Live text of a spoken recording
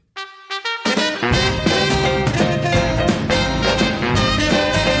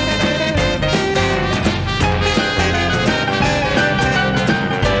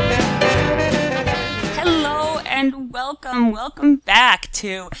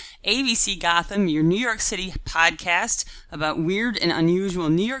to ABC Gotham, your New York City podcast about weird and unusual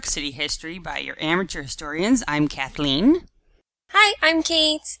New York City history by your amateur historians. I'm Kathleen. Hi, I'm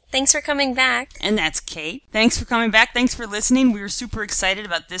Kate. Thanks for coming back. And that's Kate. Thanks for coming back. Thanks for listening. We were super excited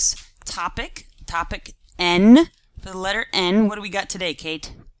about this topic. Topic N. For the letter N, what do we got today,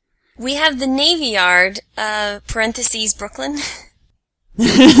 Kate? We have the Navy Yard, parentheses, Brooklyn.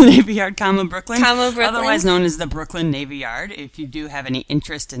 Navy Yard, Brooklyn. Brooklyn. Otherwise known as the Brooklyn Navy Yard. If you do have any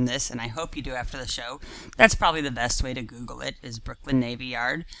interest in this, and I hope you do after the show, that's probably the best way to Google it, is Brooklyn Navy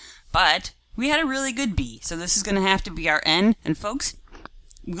Yard. But we had a really good B, so this is going to have to be our N. And folks,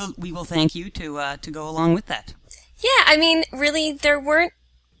 we will thank you to go along with that. Yeah, I mean, really, there weren't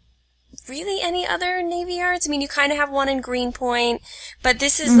really any other Navy Yards. I mean, you kind of have one in Greenpoint, but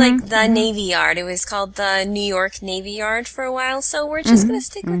this is like the Navy Yard. It was called the New York Navy Yard for a while, so we're just going to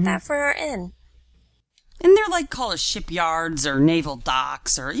stick with that for our N. And they're like called shipyards or naval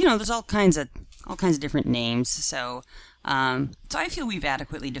docks, or there's all kinds of different names. So I feel we've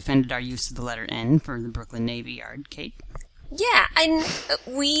adequately defended our use of the letter N for the Brooklyn Navy Yard. Kate? Yeah, and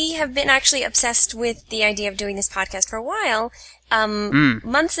we have been actually obsessed with the idea of doing this podcast for a while.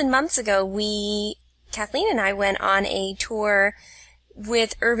 Months and months ago, Kathleen and I went on a tour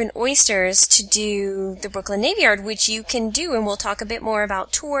with Urban Oysters to do the Brooklyn Navy Yard, which you can do, and we'll talk a bit more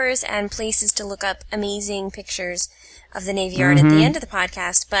about tours and places to look up amazing pictures of the Navy Yard at the end of the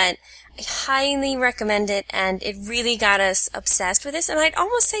podcast, but I highly recommend it, and it really got us obsessed with this, and I'd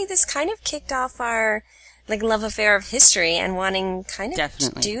almost say this kind of kicked off our love affair of history and wanting kind of to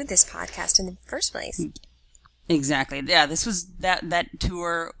do this podcast in the first place. Exactly. Yeah, that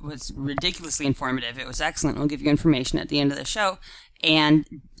tour was ridiculously informative. It was excellent. We'll give you information at the end of the show. And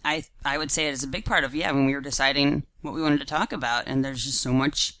I would say it is a big part of, when we were deciding what we wanted to talk about. And there's just so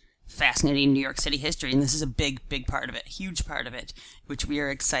much fascinating New York City history. And this is a big, big part of it, huge part of it, which we are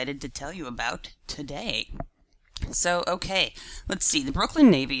excited to tell you about today. So, okay, let's see. The Brooklyn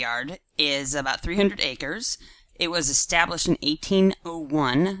Navy Yard is about 300 acres. It was established in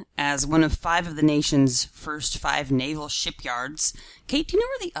 1801 as one of 5 of the nation's first 5 naval shipyards. Kate, do you know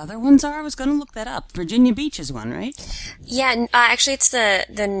where the other ones are? I was going to look that up. Virginia Beach is one, right? Yeah, actually it's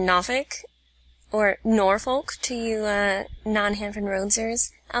the Norfolk, or Norfolk to you non-Hampton Roadsers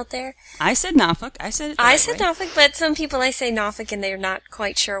out there. I said Norfolk. I said it the right said way. Norfolk, but some people I say Norfolk and they're not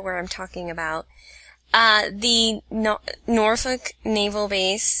quite sure where I'm talking about. The Norfolk Naval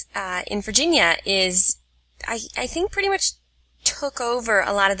Base in Virginia is, I think, pretty much took over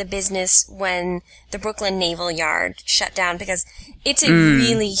a lot of the business when the Brooklyn Naval Yard shut down, because it's a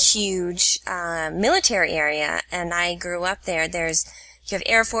really huge military area, and I grew up there. You have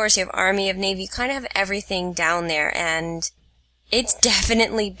Air Force, you have Army, you have Navy, you kind of have everything down there, and it's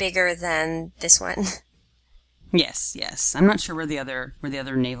definitely bigger than this one. Yes. I'm not sure where the other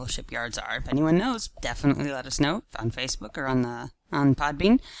naval shipyards are. If anyone knows, definitely let us know on Facebook or on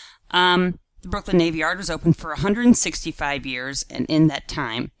Podbean. The Brooklyn Navy Yard was open for 165 years, and in that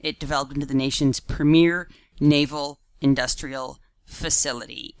time, it developed into the nation's premier naval industrial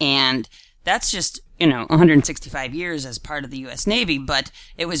facility. And that's just, 165 years as part of the U.S. Navy, but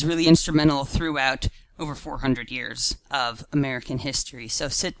it was really instrumental throughout over 400 years of American history. So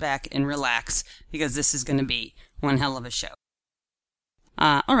sit back and relax, because this is going to be one hell of a show.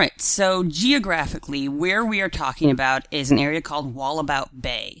 Alright, so geographically, where we are talking about is an area called Wallabout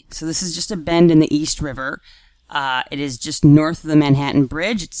Bay. So this is just a bend in the East River. It is just north of the Manhattan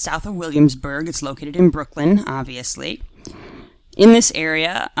Bridge. It's south of Williamsburg. It's located in Brooklyn, obviously. In this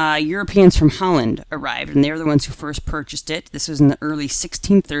area, Europeans from Holland arrived, and they were the ones who first purchased it. This was in the early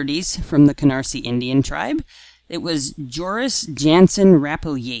 1630s from the Canarsie Indian tribe. It was Joris Jansen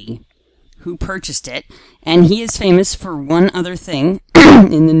Rapelye who purchased it, and he is famous for one other thing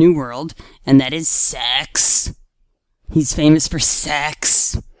in the New World, and that is sex. He's famous for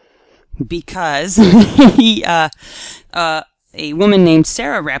sex because a woman named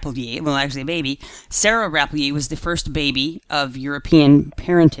Sarah Rapelye, well, actually a baby, Sarah Rapelye was the first baby of European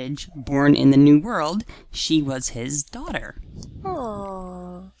parentage born in the New World. She was his daughter.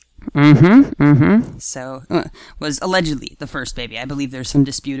 Aww. So, was allegedly the first baby. I believe there's some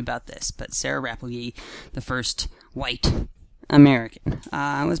dispute about this, but Sarah Rapelye, the first white American,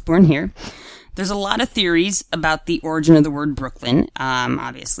 was born here. There's a lot of theories about the origin of the word Brooklyn,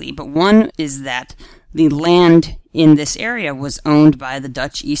 obviously, but one is that the land in this area was owned by the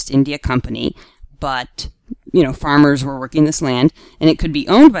Dutch East India Company, but, farmers were working this land, and it could be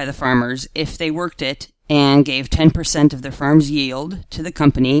owned by the farmers if they worked it and gave 10% of their farm's yield to the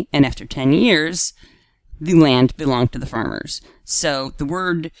company, and after 10 years, the land belonged to the farmers. So the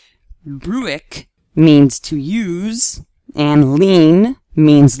word bruick means to use, and lean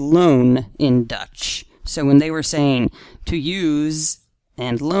means loan in Dutch. So when they were saying to use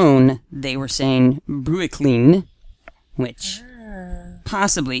and loan, they were saying Brooklyn, which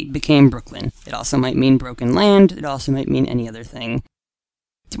possibly became Brooklyn. It also might mean broken land. It also might mean any other thing.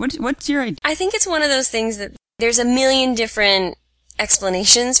 What's your idea? I think it's one of those things that there's a million different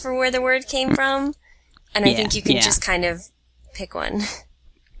explanations for where the word came from, and I think you can just kind of pick one.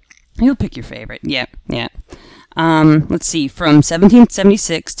 You'll pick your favorite. Yeah. Let's see. From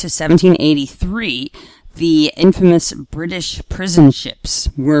 1776 to 1783, the infamous British prison ships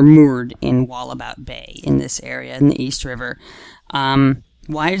were moored in Wallabout Bay in this area in the East River.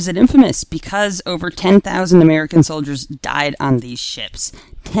 Why is it infamous? Because over 10,000 American soldiers died on these ships.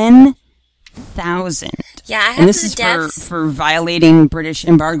 10,000. Yeah, I have and this the is deaths. for violating British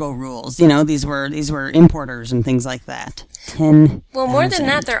embargo rules. You know, these were importers and things like that. 10,000. Well, more than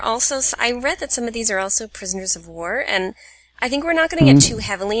that, they're also. I read that some of these are also prisoners of war, and I think we're not going to get too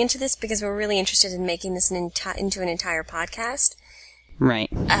heavily into this because we're really interested in making this into an entire podcast. Right.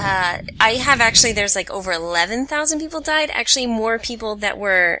 I have actually. There's like over 11,000 people died. Actually, more people that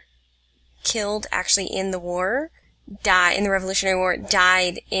were killed actually in the war, in the Revolutionary War,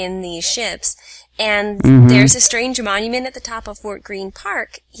 died in these ships. And there's a strange monument at the top of Fort Greene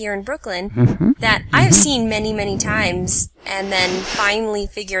Park here in Brooklyn that I have seen many, many times, and then finally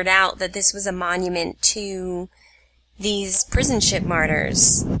figured out that this was a monument to these prison ship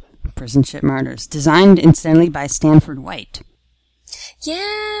martyrs. Prison ship martyrs. Designed, incidentally, by Stanford White.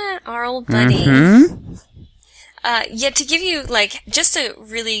 Yeah, our old buddy. To give you, just to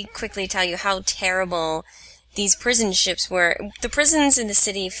really quickly tell you how terrible these prison ships were. The prisons in the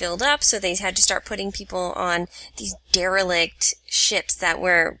city filled up, so they had to start putting people on these derelict ships that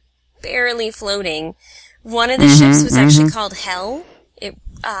were barely floating. One of the ships was actually called Hell.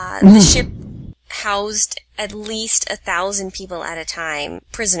 The ship housed at least 1,000 people at a time,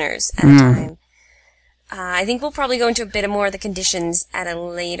 prisoners at a time. I think we'll probably go into a bit more of the conditions at a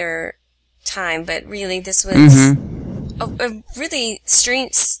later time, but really this was a really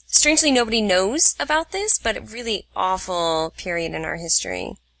strangely nobody knows about this, but a really awful period in our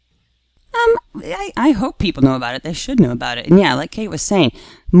history. I hope people know about it. They should know about it. And yeah, like Kate was saying,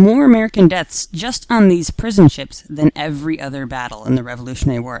 more American deaths just on these prison ships than every other battle in the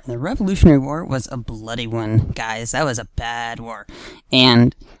Revolutionary War. And the Revolutionary War was a bloody one, guys. That was a bad war.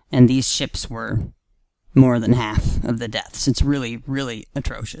 And these ships were more than half of the deaths. It's really, really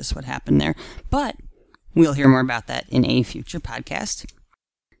atrocious what happened there. But we'll hear more about that in a future podcast.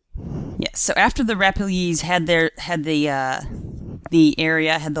 Yes, so after the Rapellies had the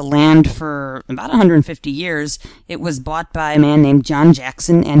land for about 150 years, it was bought by a man named John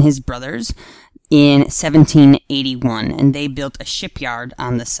Jackson and his brothers in 1781, and they built a shipyard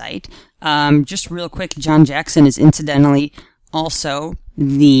on the site. Just real quick, John Jackson is incidentally also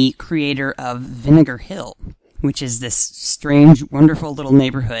the creator of Vinegar Hill, which is this strange, wonderful little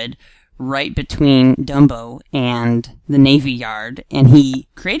neighborhood right between Dumbo and the Navy Yard, and he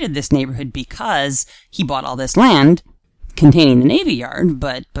created this neighborhood because he bought all this land containing the Navy Yard,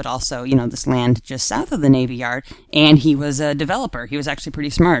 but also, this land just south of the Navy Yard, and he was a developer. He was actually pretty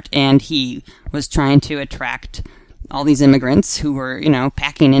smart, and he was trying to attract all these immigrants who were,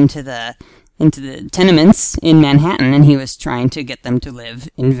 packing into the tenements in Manhattan, and he was trying to get them to live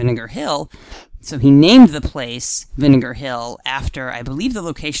in Vinegar Hill. So he named the place Vinegar Hill after, I believe, the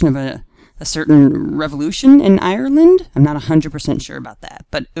location of a certain revolution in Ireland. I'm not 100% sure about that,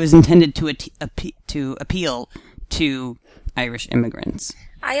 but it was intended to appeal to Irish immigrants.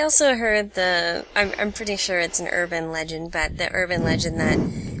 I also heard I'm pretty sure it's an urban legend, but the urban legend that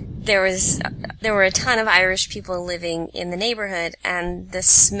there were a ton of Irish people living in the neighborhood, and the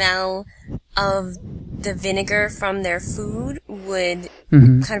smell of the vinegar from their food would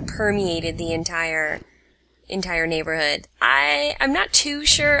kind of permeated the entire neighborhood. I'm not too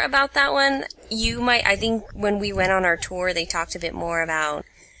sure about that one. I think when we went on our tour, they talked a bit more about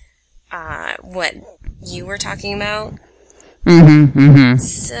what you were talking about.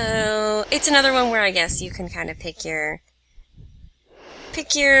 So it's another one where I guess you can kind of pick your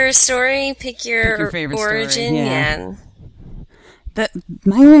story, pick your favorite origin. Story, yeah.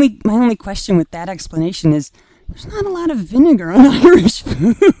 My only question with that explanation is there's not a lot of vinegar on Irish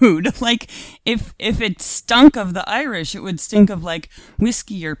food. If it stunk of the Irish, it would stink of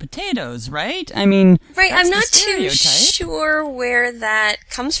whiskey or potatoes, right? I mean, right. That's I'm not the too stereotype. sure where that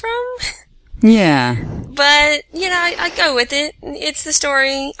comes from. Yeah. But, I go with it. It's the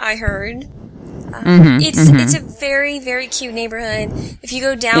story I heard. It's a very, very cute neighborhood. If you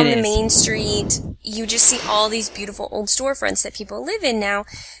go down the main street, you just see all these beautiful old storefronts that people live in now.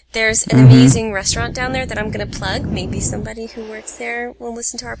 There's an amazing restaurant down there that I'm going to plug. Maybe somebody who works there will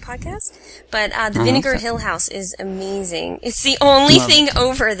listen to our podcast. But the Vinegar Hill House is amazing. It's the only thing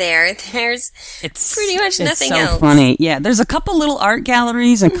over there. There's pretty much nothing else. It's so funny. Yeah, there's a couple little art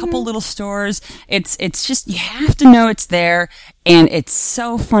galleries and a couple little stores. It's just, you have to know it's there. And it's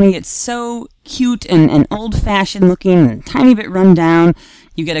so funny. It's so cute and old-fashioned looking and a tiny bit run down.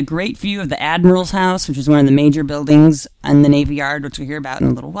 You get a great view of the Admiral's House, which is one of the major buildings in the Navy Yard, which we'll hear about in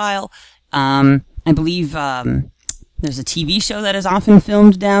a little while. I believe there's a TV show that is often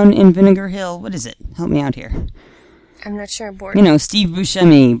filmed down in Vinegar Hill. What is it? Help me out here. I'm not sure. Steve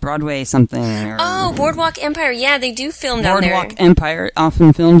Buscemi, Broadway something. Oh, Boardwalk Empire. Yeah, they do film down there. Boardwalk Empire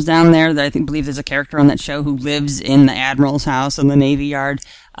often films down there. I believe there's a character on that show who lives in the Admiral's House in the Navy Yard.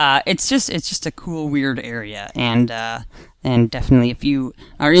 It's just a cool, weird area, and definitely if you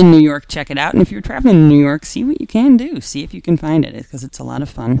are in New York, check it out. And if you're traveling to New York, see what you can do. See if you can find it, because it's a lot of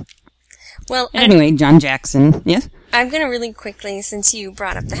fun. Well, anyway, John Jackson, yes? I'm going to really quickly, since you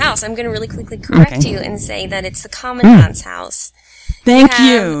brought up the house, I'm going to really quickly correct you and say that it's the Commandant's house. Thank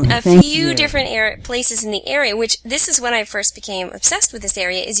you. A few different places in the area, which this is when I first became obsessed with this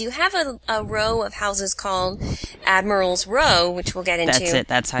area, is you have a row of houses called Admiral's Row, which we'll get into. That's it.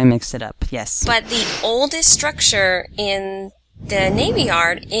 That's how I mixed it up. Yes. But the oldest structure in the Navy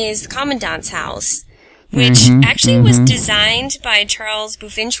Yard is the Commandant's house, which actually was designed by Charles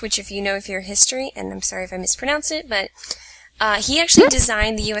Buffinch, which if you know your history, and I'm sorry if I mispronounced it, but he actually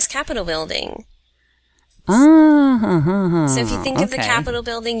designed the U.S. Capitol building. So if you think of the Capitol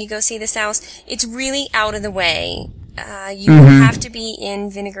building, you go see this house. It's really out of the way. You have to be in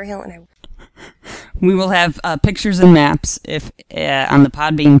Vinegar Hill, and we will have pictures and maps on the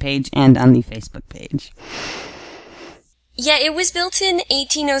Podbean page and on the Facebook page. Yeah, it was built in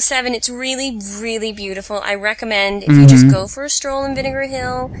 1807. It's really, really beautiful. I recommend if you just go for a stroll in Vinegar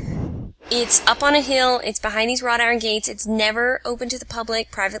Hill. It's up on a hill. It's behind these wrought iron gates. It's never open to the public,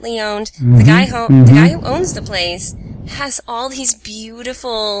 privately owned. The guy who owns the place has all these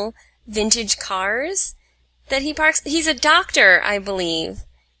beautiful vintage cars that he parks. He's a doctor, I believe.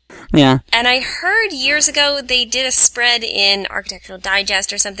 Yeah. And I heard years ago they did a spread in Architectural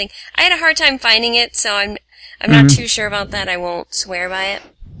Digest or something. I had a hard time finding it, so I'm not too sure about that. I won't swear by it.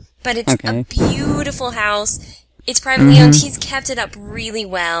 But it's a beautiful house. It's privately owned. He's kept it up really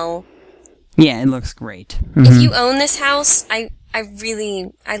well. Yeah, it looks great. If you own this house, I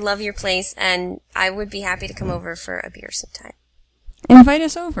love your place, and I would be happy to come over for a beer sometime. Invite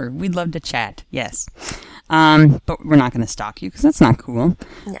us over. We'd love to chat. Yes. But we're not going to stalk you, because that's not cool.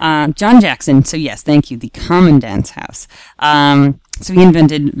 No. John Jackson. So yes, thank you. The Commandant's House. So he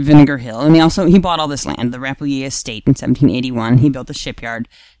invented Vinegar Hill, and he bought all this land, the Rapelye Estate, in 1781. He built a shipyard.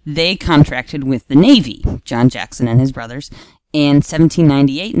 They contracted with the Navy, John Jackson and his brothers, in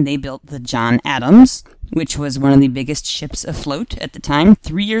 1798, and they built the John Adams, which was one of the biggest ships afloat at the time.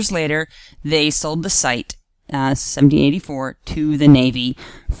 3 years later, they sold the site, 1784, to the Navy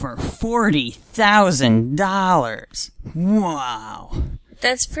for $40,000. Wow.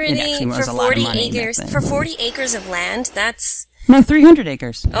 That's pretty, for 40 acres. For 40 acres of land, that's... No, 300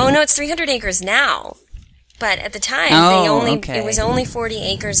 acres. Oh, no, it's 300 acres now. But at the time, it was only 40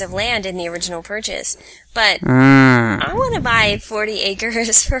 acres of land in the original purchase. But I want to buy 40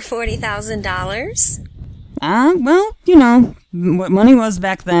 acres for $40,000. Well, what money was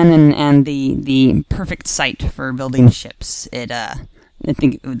back then, and the perfect site for building ships. I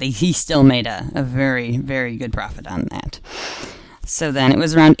think he still made a very, very good profit on that. So then it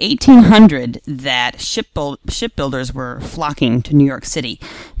was around 1800 that shipbuilders were flocking to New York City.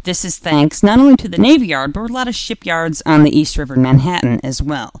 This is thanks not only to the Navy Yard, but a lot of shipyards on the East River in Manhattan as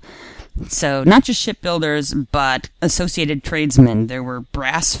well. So not just shipbuilders, but associated tradesmen. There were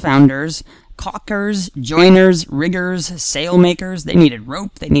brass founders, caulkers, joiners, riggers, sailmakers. They needed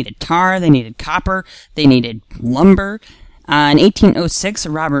rope, they needed tar, they needed copper, they needed lumber. In 1806,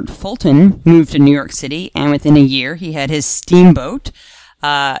 Robert Fulton moved to New York City, and within a year, he had his steamboat. He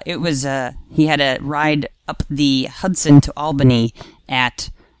had a ride up the Hudson to Albany at...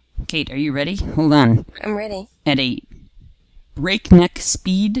 Kate, are you ready? Hold on. I'm ready. At a breakneck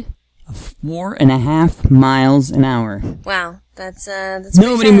speed of 4.5 miles an hour. Wow, that's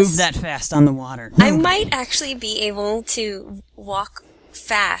Nobody moved that fast on the water. Nobody. I might actually be able to walk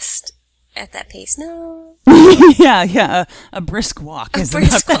fast at that pace. No. yeah, a brisk walk. A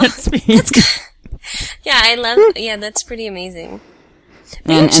brisk walk. That speed. That's pretty amazing.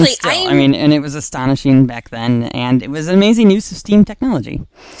 And it was astonishing back then, and it was an amazing use of steam technology.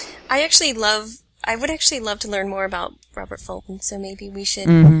 I would actually love to learn more about Robert Fulton, so maybe we should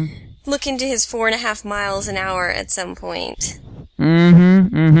look into his 4.5 miles an hour at some point.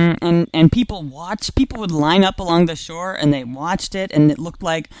 And people would line up along the shore, and they watched it, and it looked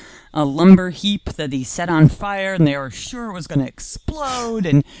like a lumber heap that he set on fire, and they were sure it was going to explode,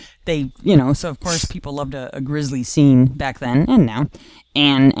 and they, so of course people loved a grisly scene back then, and now,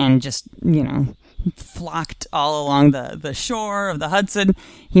 and just, flocked all along the shore of the Hudson.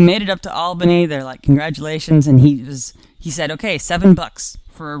 He made it up to Albany. They're like, congratulations, and he said, okay, $7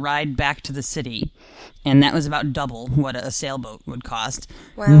 for a ride back to the city. And that was about double what a sailboat would cost.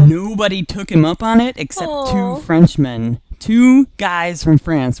 Wow. Nobody took him up on it except two Frenchmen. Two guys from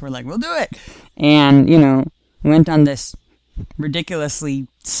France were like, we'll do it. And, went on this ridiculously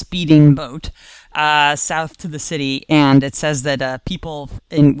speeding boat south to the city. And it says that people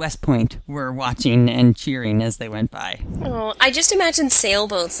in West Point were watching and cheering as they went by. Oh, I just imagine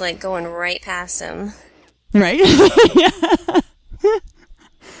sailboats like going right past him. Right?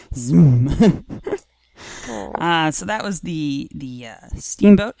 Zoom. So that was the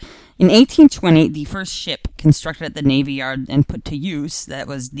steamboat. In 1820, the first ship constructed at the Navy Yard and put to use, that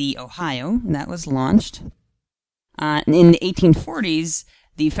was the Ohio, that was launched. In the 1840s,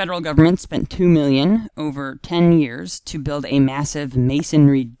 the federal government spent $2 million over 10 years to build a massive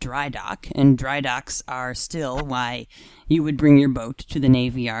masonry dry dock, and dry docks are still why you would bring your boat to the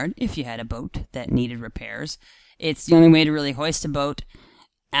Navy Yard if you had a boat that needed repairs. It's the only way to really hoist a boat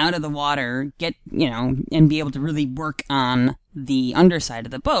out of the water, get, and be able to really work on the underside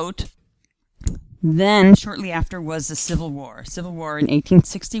of the boat. Then, shortly after, was the Civil War. Civil War in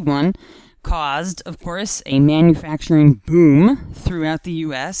 1861 caused, of course, a manufacturing boom throughout the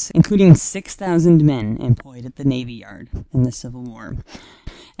U.S., including 6,000 men employed at the Navy Yard in the Civil War.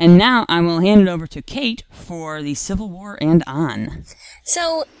 And now I will hand it over to Kate for the Civil War and on.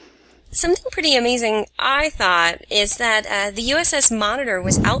 So, something pretty amazing, I thought, is that the USS Monitor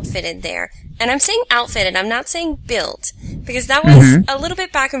was outfitted there. And I'm saying outfitted, I'm not saying built, because that was a little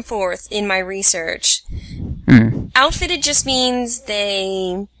bit back and forth in my research. Outfitted just means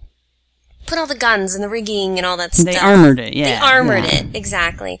they put all the guns and the rigging and all that stuff. They armored it, yeah. They armored it,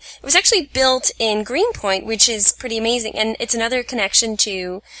 exactly. It was actually built in Greenpoint, which is pretty amazing. And it's another connection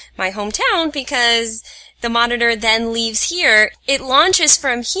to my hometown, because the Monitor then leaves here. It launches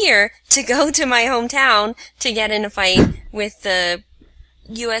from here to go to my hometown to get in a fight with the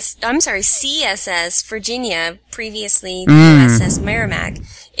CSS Virginia, previously the USS Merrimack,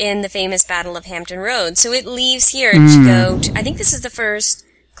 in the famous Battle of Hampton Roads. So it leaves here to go to, I think this is the first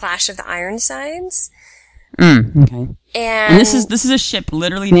Clash of the Ironsides. Okay. And this is a ship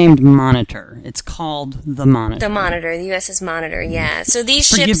literally named Monitor. It's called the Monitor. The Monitor, the USS Monitor, yeah. So these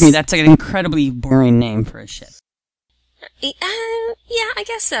ships... Forgive me, that's like an incredibly boring name for a ship. Yeah, I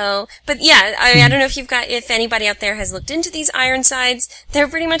guess so. But yeah, I don't know if anybody out there has looked into these Ironsides. They're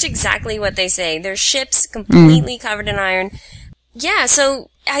pretty much exactly what they say. They're ships completely covered in iron. Yeah,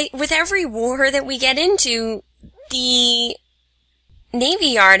 so with every war that we get into, the Navy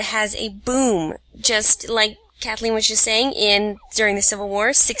Yard has a boom, just like Kathleen was just saying, during the Civil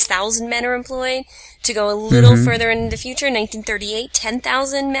War, 6,000 men are employed. To go a little further in the future, 1938,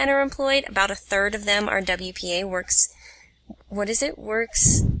 10,000 men are employed. About a third of them are WPA, Works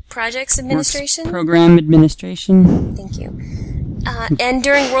Projects Administration? Works Program Administration. Thank you. And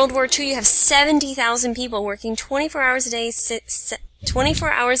during World War II, you have 70,000 people working 24 hours a day,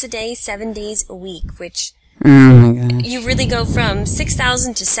 7 days a week, which... Oh my gosh. You really go from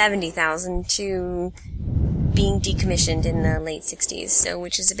 6,000 to 70,000 to being decommissioned in the late 60s, so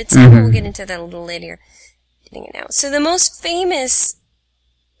which is a bit sad, but we'll get into that a little later. So the most famous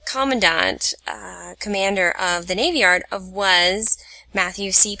commandant, commander of the Navy Yard was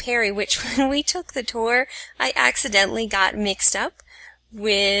Matthew C. Perry, which when we took the tour, I accidentally got mixed up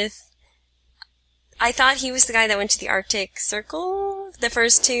with... I thought he was the guy that went to the Arctic Circle, the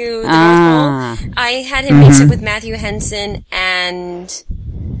first to the North Pole. I had him mixed up with Matthew Henson and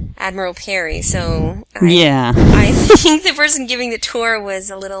Admiral Perry, so I think the person giving the tour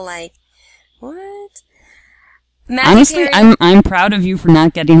was a little like, what? Matthew Honestly, Perry, I'm proud of you for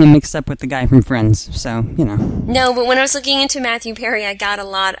not getting him mixed up with the guy from Friends, so, No, but when I was looking into Matthew Perry, I got a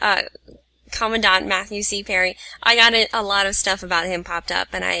lot, Commandant Matthew C. Perry, I got a lot of stuff about him popped up,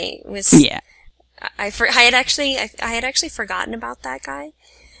 and I was... Yeah. I had actually forgotten about that guy.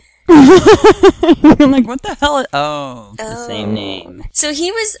 I'm like, what the hell? It's the same name. So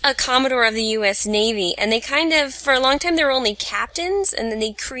he was a Commodore of the U.S. Navy, and they kind of, for a long time, they were only captains, and then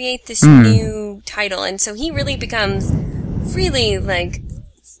they create this new title, and so he really becomes really, like,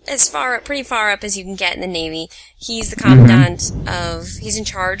 pretty far up as you can get in the Navy. He's the commandant he's in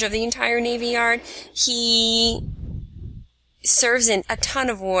charge of the entire Navy Yard. He serves in a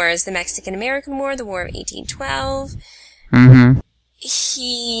ton of wars, the Mexican-American War, the War of 1812.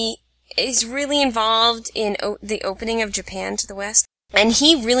 he is really involved in the opening of Japan to the West. And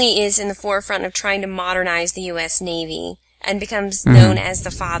he really is in the forefront of trying to modernize the U.S. Navy and becomes known as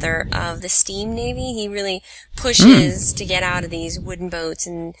the father of the steam navy. He really pushes to get out of these wooden boats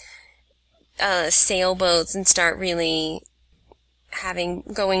and sailboats and start really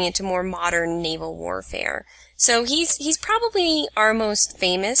going into more modern naval warfare. So he's probably our most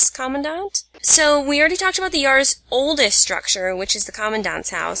famous commandant. So we already talked about the Yard's oldest structure, which is the commandant's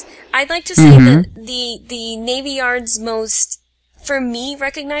house. I'd like to say that the Navy Yard's most, for me,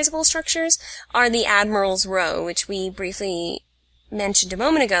 recognizable structures are the Admiral's Row, which we briefly mentioned a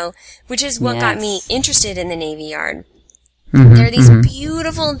moment ago, which is what got me interested in the Navy Yard. There are these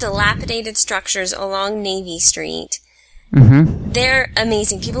beautiful, dilapidated structures along Navy Street. They're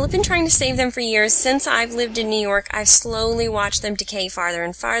amazing. People have been trying to save them for years. Since I've lived in New York, I've slowly watched them decay farther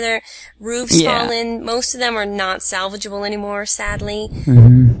and farther. Roofs fall in. Most of them are not salvageable anymore, sadly.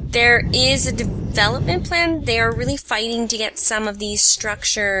 There is a development plan. They are really fighting to get some of these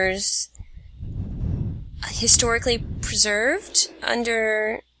structures historically preserved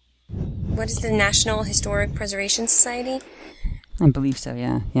under, what is the National Historic Preservation Society? I believe so,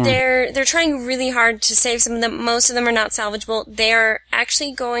 yeah. They're trying really hard to save some of them. Most of them are not salvageable. They're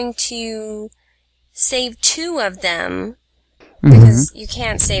actually going to save 2 of them because you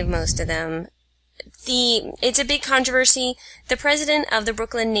can't save most of them. It's a big controversy. The president of the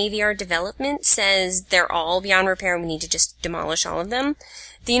Brooklyn Navy Yard Development says they're all beyond repair and we need to just demolish all of them.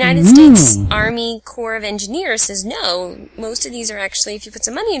 The United States Army Corps of Engineers says no, most of these are actually, if you put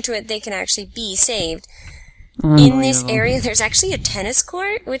some money into it, they can actually be saved. In this area, there's actually a tennis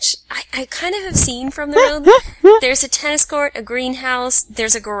court, which I kind of have seen from the road. There's a tennis court, a greenhouse,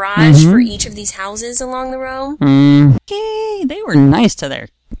 there's a garage for each of these houses along the row. Okay, they were nice to their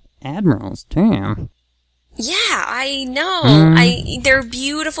admirals, damn. Yeah, I know. There are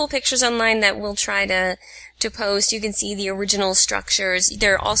beautiful pictures online that we'll try to post. You can see the original structures.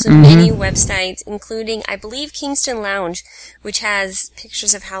 There are also many websites, including, I believe, Kingston Lounge, which has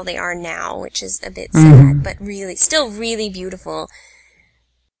pictures of how they are now, which is a bit sad, but really, still really beautiful.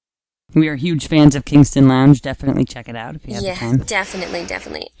 We are huge fans of Kingston Lounge. Definitely check it out if you have the time.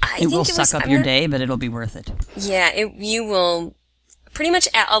 Definitely. It will suck up your day, but it'll be worth it. Yeah, you will. Pretty much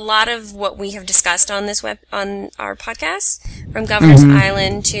a lot of what we have discussed on on our podcast, from Governor's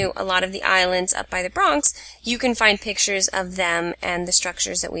Island to a lot of the islands up by the Bronx, you can find pictures of them and the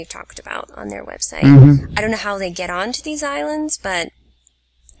structures that we've talked about on their website. I don't know how they get onto these islands,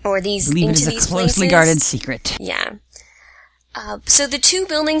 or these into these places. It's a closely guarded secret. Yeah. So the 2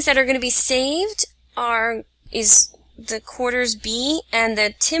 buildings that are going to be saved is the Quarters B and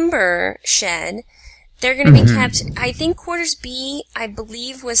the timber shed. They're going to be kept, I think Quarters B, I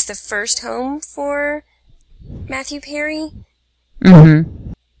believe, was the first home for Matthew Perry.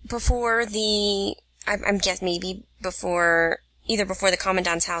 Before I'm guessing maybe either before the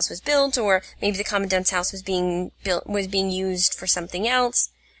Commandant's house was built, or maybe the Commandant's house was being used for something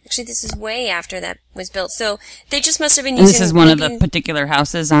else. Actually, this is way after that was built. So they just must have been using... And this is one of the particular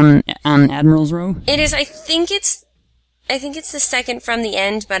houses on Admiral's Row? It is, I think it's the second from the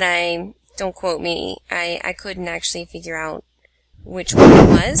end, but don't quote me. I couldn't actually figure out which one it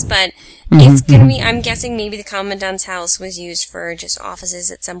was, but it's gonna be, I'm guessing maybe the Commandant's house was used for just offices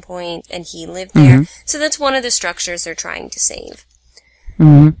at some point, and he lived there. So that's one of the structures they're trying to save.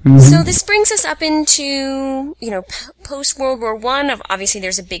 So this brings us up into, post-World War I. Obviously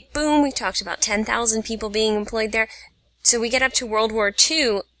there's a big boom. We talked about 10,000 people being employed there. So we get up to World War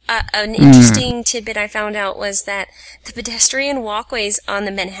II. An interesting tidbit I found out was that the pedestrian walkways on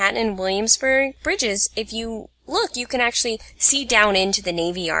the Manhattan and Williamsburg bridges, if you look, you can actually see down into the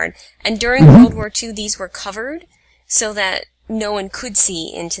Navy Yard. And during World War II, these were covered so that no one could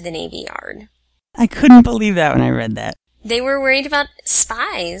see into the Navy Yard. I couldn't believe that when I read that. They were worried about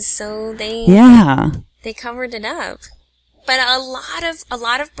spies, so they covered it up. But a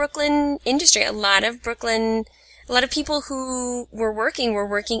lot of Brooklyn industry, a lot of people who were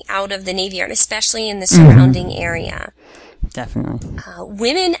working out of the Navy Yard, especially in the surrounding area. Definitely.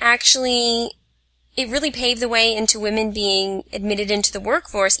 Women actually, it really paved the way into women being admitted into the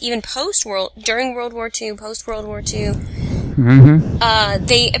workforce, even during World War II, post-World War II.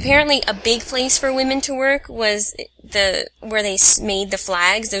 They apparently, a big place for women to work was where they made the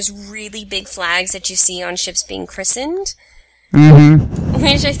flags, those really big flags that you see on ships being christened.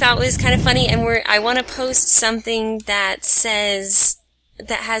 Which I thought was kind of funny, and I want to post something that has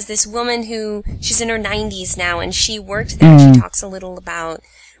this woman she's in her 90s now, and she worked there, and she talks a little about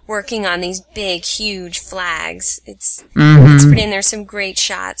working on these big, huge flags. It's pretty, and there's some great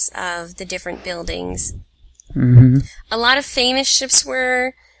shots of the different buildings. A lot of famous ships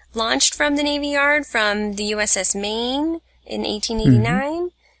were launched from the Navy Yard, from the USS Maine in 1889,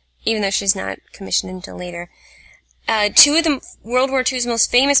 even though she's not commissioned until later. Two of the World War II's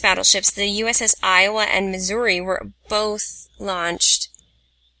most famous battleships, the USS Iowa and Missouri, were both launched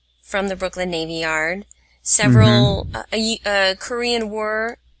from the Brooklyn Navy Yard. Several Korean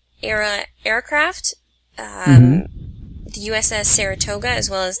War era aircraft, the USS Saratoga, as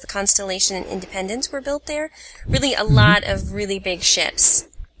well as the Constellation and Independence, were built there. Really, a lot of really big ships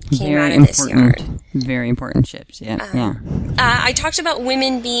came out of this yard. Very important ships, yeah. I talked about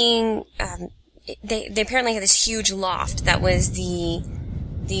women being, they apparently had this huge loft that was the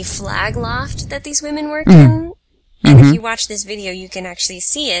flag loft that these women worked in. And if you watch this video, you can actually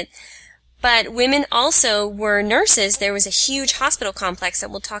see it. But women also were nurses. There was a huge hospital complex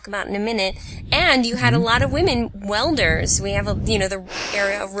that we'll talk about in a minute. And you had a lot of women welders. We have, the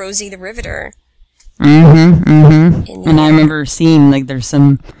area of Rosie the Riveter. And I remember seeing, there's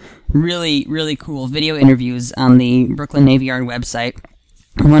some really, really cool video interviews on the Brooklyn Navy Yard website.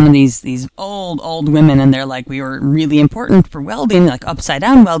 One of these old women, and they're like, we were really important for welding, like upside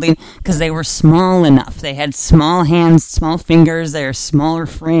down welding, because they were small enough. They had small hands, small fingers, they're a smaller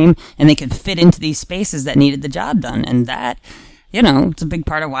frame, and they could fit into these spaces that needed the job done. And that, it's a big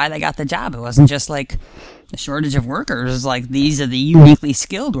part of why they got the job. It wasn't just like a shortage of workers. Like, these are the uniquely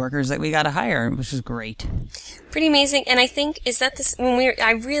skilled workers that we got to hire, which is great. Pretty amazing. And I think,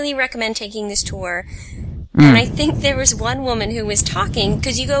 I really recommend taking this tour. And I think there was one woman who was talking,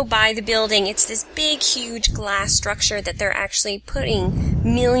 because you go by the building, it's this big, huge glass structure that they're actually putting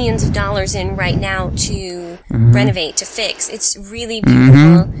millions of dollars in right now to renovate, to fix. It's really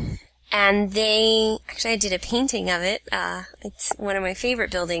beautiful. And I did a painting of it. It's one of my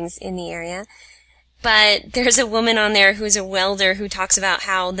favorite buildings in the area. But there's a woman on there who's a welder who talks about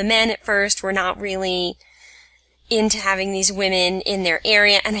how the men at first were not really into having these women in their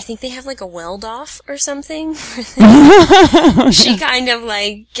area, and I think they have a weld off or something. She kind of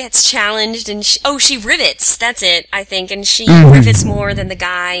gets challenged, and she rivets, that's it, I think, and she rivets more than the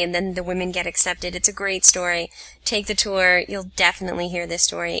guy, and then the women get accepted. It's a great story. Take the tour. You'll definitely hear this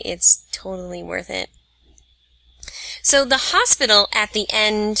story. It's totally worth it. So the hospital at the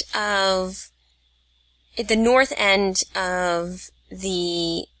north end of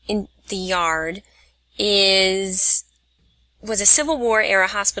the yard was a Civil War era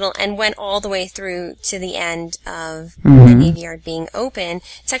hospital and went all the way through to the end of the Navy Yard being open.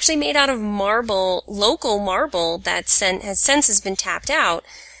 It's actually made out of marble, local marble that has since been tapped out.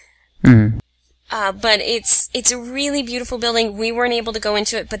 But it's a really beautiful building. We weren't able to go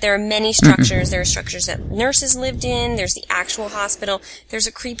into it, but there are many structures. There are structures that nurses lived in. There's the actual hospital. There's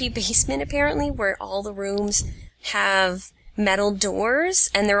a creepy basement, apparently, where all the rooms have metal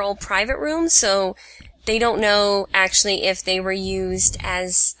doors, and they're all private rooms, so they don't know actually if they were used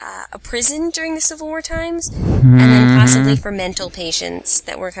as a prison during the Civil War times, and then possibly for mental patients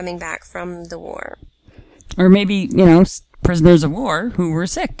that were coming back from the war. Or maybe, prisoners of war who were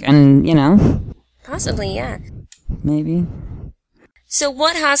sick, and, Possibly, yeah. Maybe. So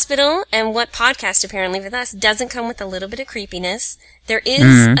what hospital and what podcast, apparently, with us, doesn't come with a little bit of creepiness? There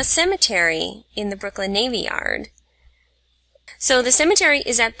is a cemetery in the Brooklyn Navy Yard. So the cemetery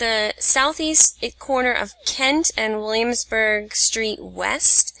is at the southeast corner of Kent and Williamsburg Street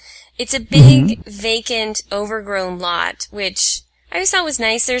West. It's a big, vacant, overgrown lot, which I always thought was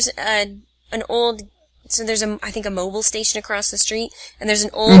nice. There's there's a mobile station across the street, and there's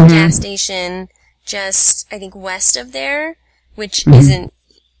an old gas station just, I think, west of there, which isn't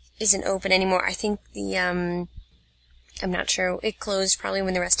open anymore. I think I'm not sure. It closed probably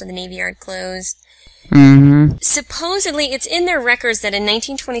when the rest of the Navy Yard closed. Supposedly, it's in their records that in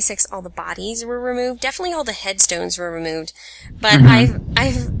 1926 all the bodies were removed. Definitely all the headstones were removed. But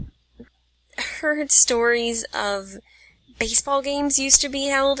I've heard stories of baseball games used to be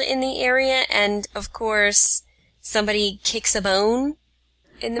held in the area, and of course, somebody kicks a bone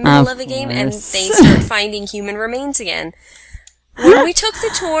in the middle of a game, and they start finding human remains again. When we took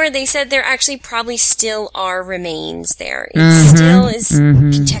the tour, they said there actually probably still are remains there. It still is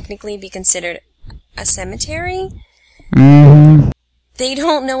can technically be considered a cemetery. They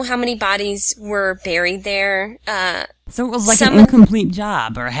don't know how many bodies were buried there. So it was like an incomplete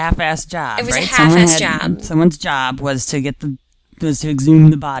job or a half-assed job. It was right? a half-assed job. Someone's job was to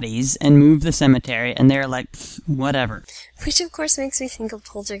exhume the bodies and move the cemetery, and they're like, whatever. Which of course makes me think of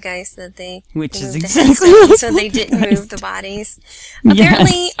Poltergeist, that they Which is moved exactly the so they didn't move the bodies.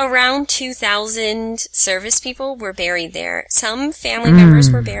 Apparently, around 2,000 service people were buried there. Some family members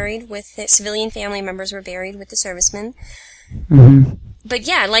were buried with civilian family members were buried with the servicemen. But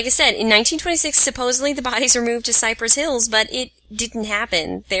yeah, like I said, in 1926, supposedly the bodies were moved to Cypress Hills, but it didn't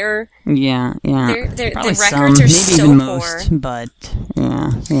happen. The records are so poor. Most, but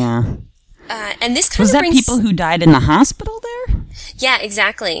yeah. And this kind was of that brings people who died in the hospital there? Yeah,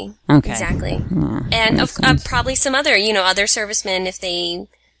 exactly. Okay. Exactly. Yeah, and probably some other servicemen, if they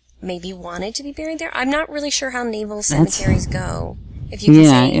maybe wanted to be buried there. I'm not really sure how naval cemeteries go. If you can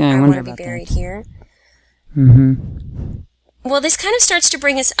say, I want to be buried here. Mm-hmm. Well, this kind of starts to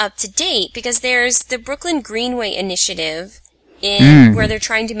bring us up to date, because there's the Brooklyn Greenway Initiative, where they're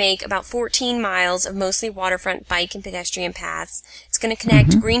trying to make about 14 miles of mostly waterfront bike and pedestrian paths. It's going to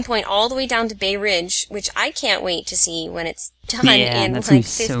connect Greenpoint all the way down to Bay Ridge, which I can't wait to see when it's done in like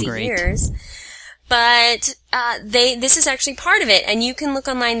 50 years. But this is actually part of it, and you can look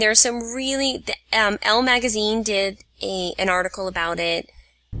online. There are some really Elle Magazine did an article about it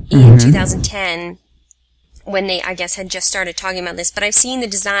in 2010. When they, I guess, had just started talking about this. But I've seen the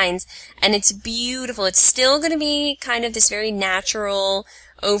designs, and it's beautiful. It's still going to be kind of this very natural,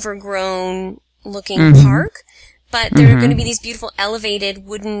 overgrown-looking park, but there are going to be these beautiful elevated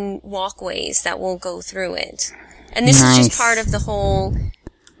wooden walkways that will go through it. And this is just part of the whole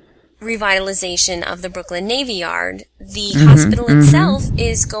revitalization of the Brooklyn Navy Yard. The hospital itself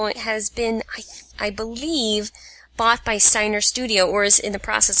has been, I believe, bought by Steiner Studio, or is in the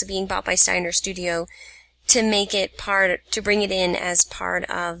process of being bought by Steiner Studio, to make it to bring it in as part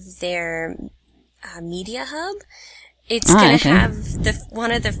of their media hub. It's going to have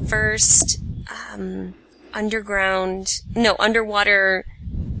one of the first underwater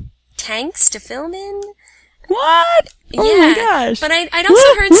tanks to film in. What? Yeah. Oh my gosh. But I'd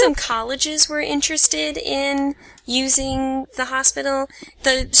also heard some colleges were interested in using the hospital.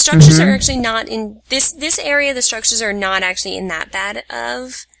 The structures are actually not in this area. The structures are not actually in that bad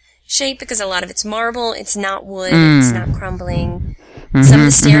of shape, because a lot of it's marble, it's not wood, it's not crumbling. Some of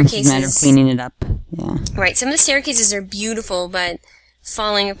the staircases... It's a matter of cleaning it up. Yeah. Right, some of the staircases are beautiful, but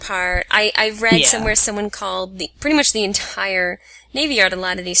falling apart. I've read somewhere someone called pretty much the entire Navy Yard, a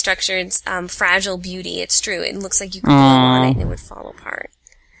lot of these structures, fragile beauty. It's true. It looks like you could blow on it and it would fall apart.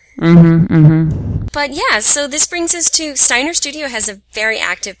 But yeah, so this brings us to Steiner Studio has a very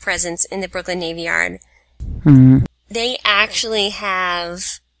active presence in the Brooklyn Navy Yard. They actually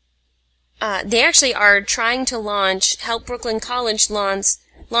have... they actually are trying to help Brooklyn College launch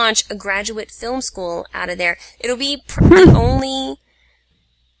a graduate film school out of there. It'll be the only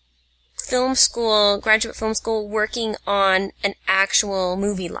graduate film school working on an actual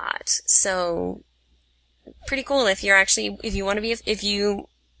movie lot. So, pretty cool if you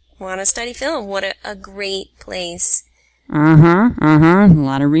want to study film. What a great place. A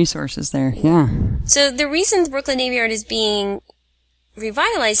lot of resources there, yeah. So the reason the Brooklyn Navy Yard is being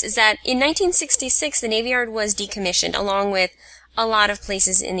revitalized is that in 1966 the Navy Yard was decommissioned along with a lot of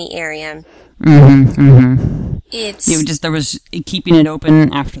places in the area. There was keeping it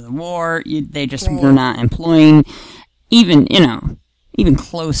open after the war. They just were not employing even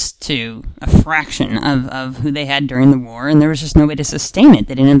close to a fraction of who they had during the war, and there was just no way to sustain it.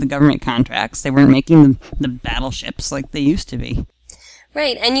 They didn't have the government contracts. They weren't making the battleships like they used to be.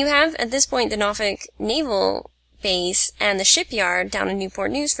 Right, and you have at this point the Norfolk Naval Base and the shipyard down in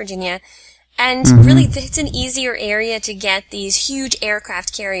Newport News, Virginia, and really it's an easier area to get these huge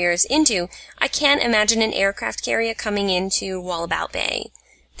aircraft carriers into. I can't imagine an aircraft carrier coming into Wallabout Bay.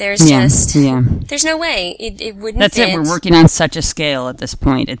 There's there's no way it wouldn't. That's fit. it. We're working on such a scale at this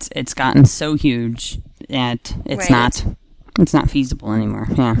point. It's gotten so huge that it's not feasible anymore.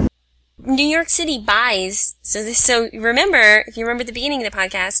 Yeah. New York City buys so remember, if you remember the beginning of the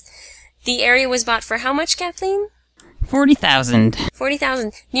podcast, the area was bought for how much, Kathleen? $40,000.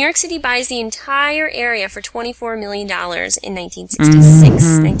 $40,000. New York City buys the entire area for $24 million in 1966,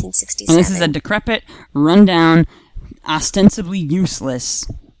 1967. And this is a decrepit, rundown, ostensibly useless,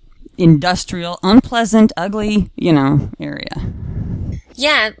 industrial, unpleasant, ugly, area.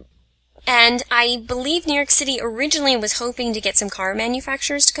 Yeah. And I believe New York City originally was hoping to get some car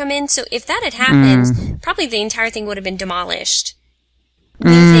manufacturers to come in. So if that had happened, probably the entire thing would have been demolished.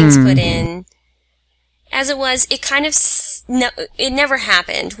 New things put in. As it was, it kind of, it never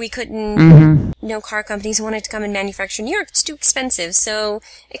happened. We couldn't, no car companies wanted to come and manufacture in New York. It's too expensive. So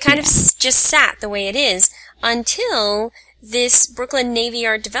it kind of just sat the way it is until this Brooklyn Navy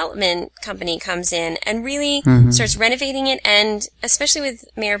Yard Development Company comes in and really starts renovating it. And especially with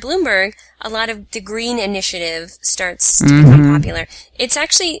Mayor Bloomberg, a lot of the green initiative starts to become popular. It's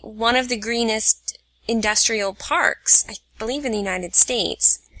actually one of the greenest industrial parks, I believe, in the United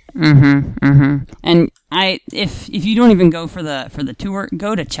States. And if you don't even go for the tour,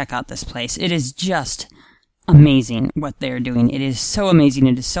 go to check out this place. It is just amazing what they're doing. It is so amazing.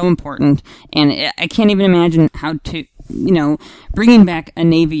 It is so important. And I can't even imagine how to, bringing back a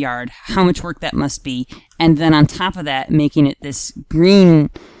Navy Yard, how much work that must be. And then on top of that, making it this green,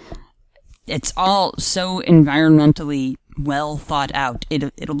 it's all so environmentally well thought out.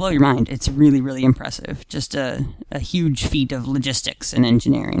 It'll blow your mind. It's really, really impressive. Just a huge feat of logistics and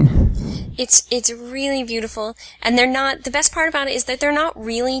engineering. It's really beautiful, and the best part about it is that they're not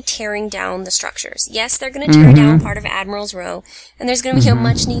really tearing down the structures. Yes, they're going to tear down part of Admiral's Row, and there's going to be a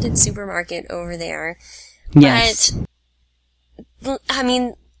much needed supermarket over there. Yes. But, I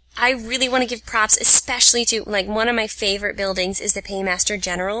mean, I really want to give props, especially to, one of my favorite buildings is the Paymaster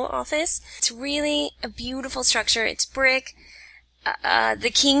General Office. It's really a beautiful structure. It's brick.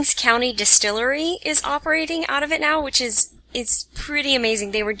 The Kings County Distillery is operating out of it now, which is pretty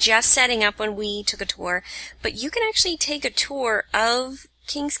amazing. They were just setting up when we took a tour, but you can actually take a tour of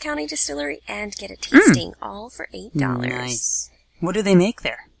Kings County Distillery and get a tasting, all for $8. Nice. What do they make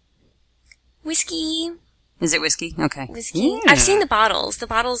there? Whiskey. Is it whiskey? Okay. Whiskey. Yeah. I've seen the bottles. The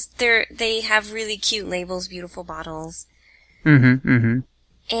bottles, they have really cute labels, beautiful bottles. And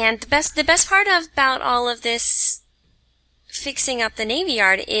the best part about all of this fixing up the Navy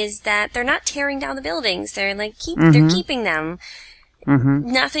Yard is that they're not tearing down the buildings. They're they're keeping them. A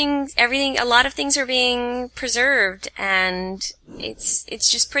lot of things are being preserved, and it's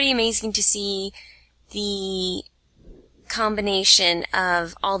just pretty amazing to see the combination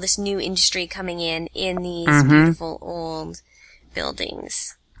of all this new industry coming in these beautiful old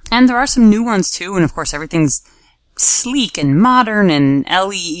buildings. And there are some new ones too, and of course everything's sleek and modern and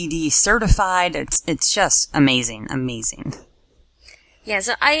LEED certified. It's just amazing. Yeah,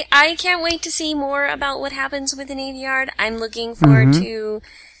 so I can't wait to see more about what happens with the Navy Yard. I'm looking forward to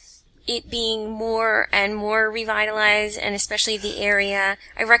it being more and more revitalized, and especially the area.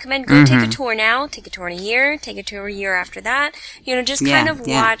 I recommend go take a tour now, take a tour in a year, take a tour a year after that. Just kind of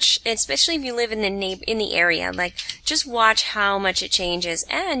watch, especially if you live in the area, just watch how much it changes.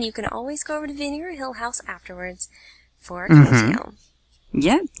 And you can always go over to Vineyard Hill House afterwards for a cocktail.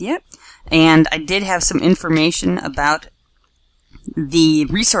 Yep. And I did have some information about the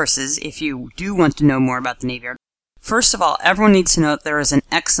resources if you do want to know more about the Navy Yard. First of all, everyone needs to know that there is an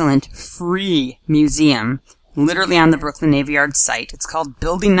excellent free museum literally on the Brooklyn Navy Yard site. It's called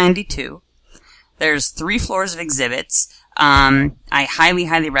Building 92. There's 3 floors of exhibits. I highly,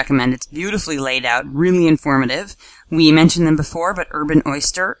 highly recommend it. It's beautifully laid out, really informative. We mentioned them before, but Urban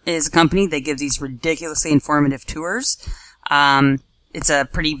Oyster is a company. They give these ridiculously informative tours. It's a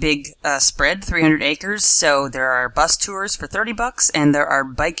pretty big spread, 300 acres, so there are bus tours for $30, and there are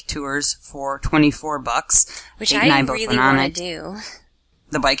bike tours for $24. Which I really want to do.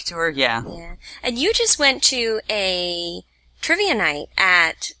 The bike tour, yeah. Yeah. And you just went to a trivia night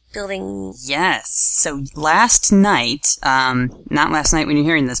at Building... Yes. So last night, not last night when you're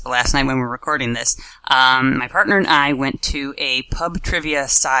hearing this, but last night when we're recording this, my partner and I went to a pub trivia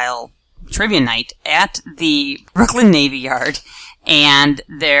style trivia night at the Brooklyn Navy Yard. And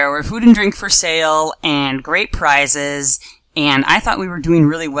there were food and drink for sale and great prizes, and I thought we were doing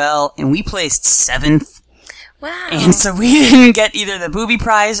really well, and we placed 7th. Wow. And so we didn't get either the booby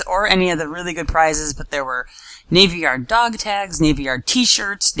prize or any of the really good prizes, but there were Navy Yard dog tags, Navy Yard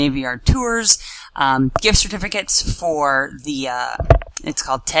t-shirts, Navy Yard tours, gift certificates for the, it's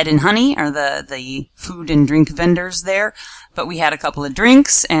called Ted and Honey, are the food and drink vendors there. But we had a couple of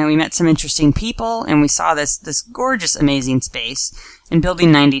drinks, and we met some interesting people, and we saw this gorgeous, amazing space in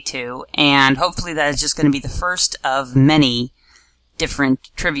Building 92, and hopefully that is just going to be the first of many different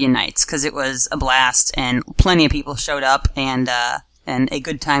trivia nights, because it was a blast, and plenty of people showed up, and a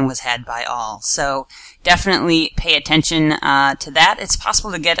good time was had by all. So definitely pay attention to that. It's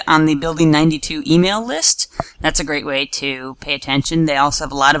possible to get on the Building 92 email list. That's a great way to pay attention. They also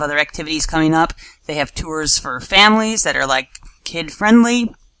have a lot of other activities coming up. They have tours for families that are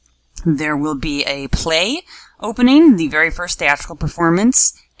kid-friendly. There will be a play opening, the very first theatrical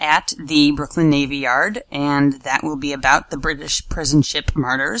performance at the Brooklyn Navy Yard, and that will be about the British prison ship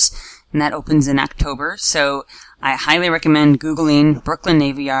martyrs, and that opens in October. So I highly recommend Googling Brooklyn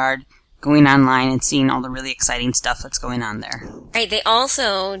Navy Yard, going online and seeing all the really exciting stuff that's going on there. Right, they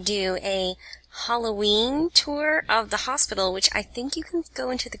also do a Halloween tour of the hospital, which I think you can go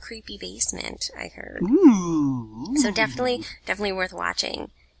into the creepy basement, I heard. Ooh. So definitely worth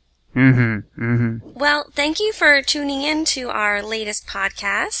watching. Mm-hmm. Well, thank you for tuning in to our latest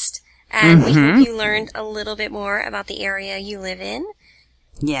podcast, and we hope you learned a little bit more about the area you live in.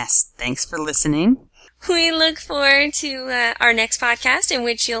 Yes, thanks for listening. We look forward to our next podcast, in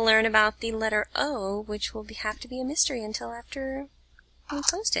which you'll learn about the letter O, which will have to be a mystery until after we'll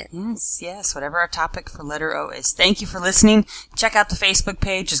post it. Yes, whatever our topic for letter O is. Thank you for listening. Check out the Facebook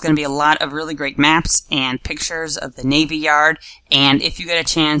page. There's going to be a lot of really great maps and pictures of the Navy Yard. And if you get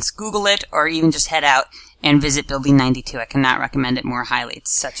a chance, Google it or even just head out and visit Building 92. I cannot recommend it more highly.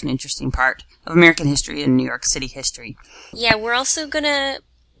 It's such an interesting part of American history and New York City history. Yeah, we're also gonna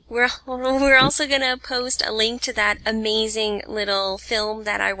post a link to that amazing little film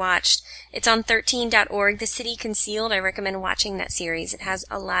that I watched. It's on 13.org, The City Concealed. I recommend watching that series. It has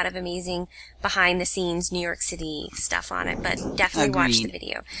a lot of amazing behind-the-scenes New York City stuff on it, but definitely watch the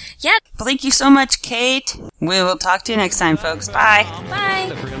video. Yep. Well, thank you so much, Kate. We will talk to you next time, folks. Bye. Bye.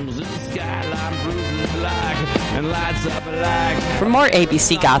 For more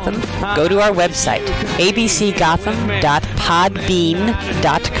ABC Gotham, go to our website,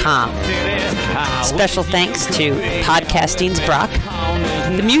 abcgotham.podbean.com. Special thanks to Podcasting's Brock.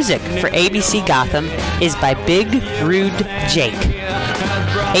 The music for ABC Gotham is by Big Rude Jake.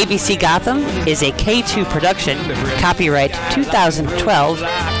 ABC Gotham is a K2 production, copyright 2012,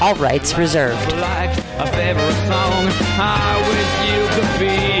 all rights reserved. A favorite song, I wish you could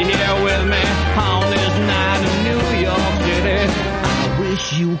be here with me on this night in New York City. I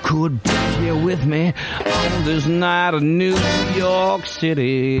wish you could be here with me on this night in New York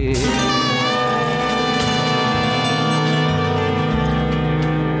City.